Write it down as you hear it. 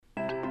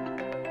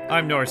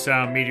I'm North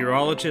Sound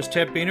meteorologist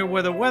Ted Beener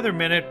with a Weather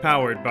Minute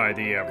powered by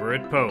the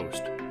Everett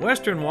Post.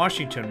 Western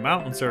Washington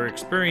mountains are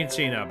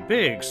experiencing a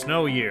big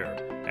snow year.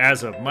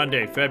 As of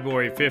Monday,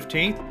 February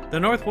 15th, the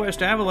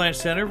Northwest Avalanche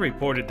Center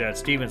reported that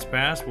Stevens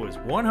Pass was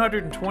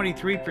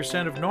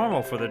 123% of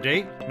normal for the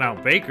date,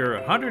 Mount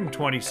Baker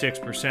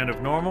 126%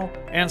 of normal,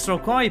 and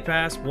Snoqualmie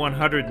Pass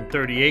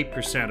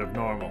 138% of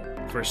normal.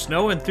 For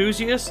snow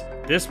enthusiasts,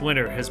 this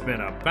winter has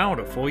been a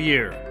bountiful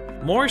year.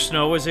 More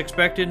snow is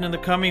expected in the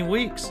coming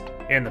weeks.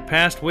 In the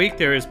past week,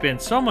 there has been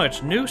so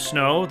much new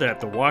snow that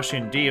the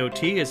Washington DOT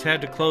has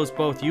had to close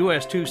both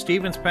US 2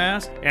 Stevens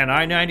Pass and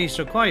I-90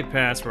 Snoqualmie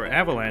Pass for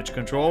avalanche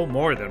control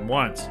more than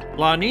once.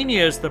 La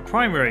Nina is the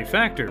primary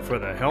factor for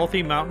the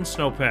healthy mountain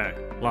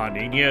snowpack. La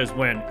Nina is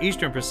when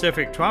eastern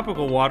Pacific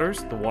tropical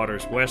waters, the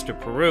waters west of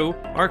Peru,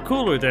 are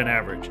cooler than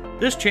average.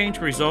 This change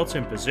results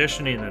in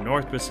positioning the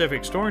North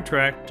Pacific storm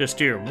track to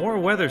steer more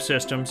weather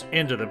systems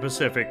into the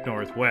Pacific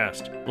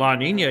Northwest. La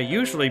Nina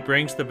usually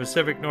brings the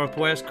Pacific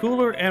Northwest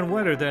cooler and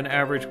wetter than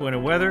average winter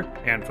weather,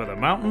 and for the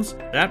mountains,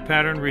 that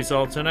pattern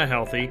results in a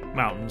healthy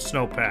mountain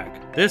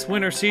snowpack. This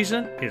winter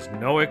season is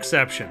no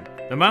exception.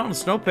 The mountain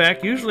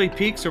snowpack usually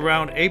peaks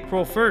around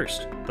April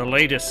 1st. The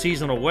latest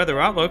seasonal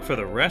weather outlook for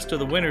the rest of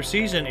the winter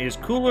season is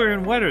cooler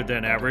and wetter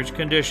than average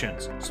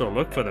conditions, so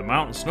look for the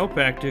mountain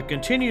snowpack to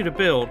continue to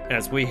build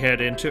as we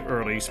head into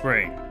early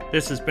spring.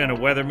 This has been a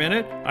Weather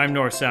Minute. I'm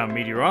North Sound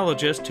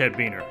meteorologist Ted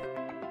Beener.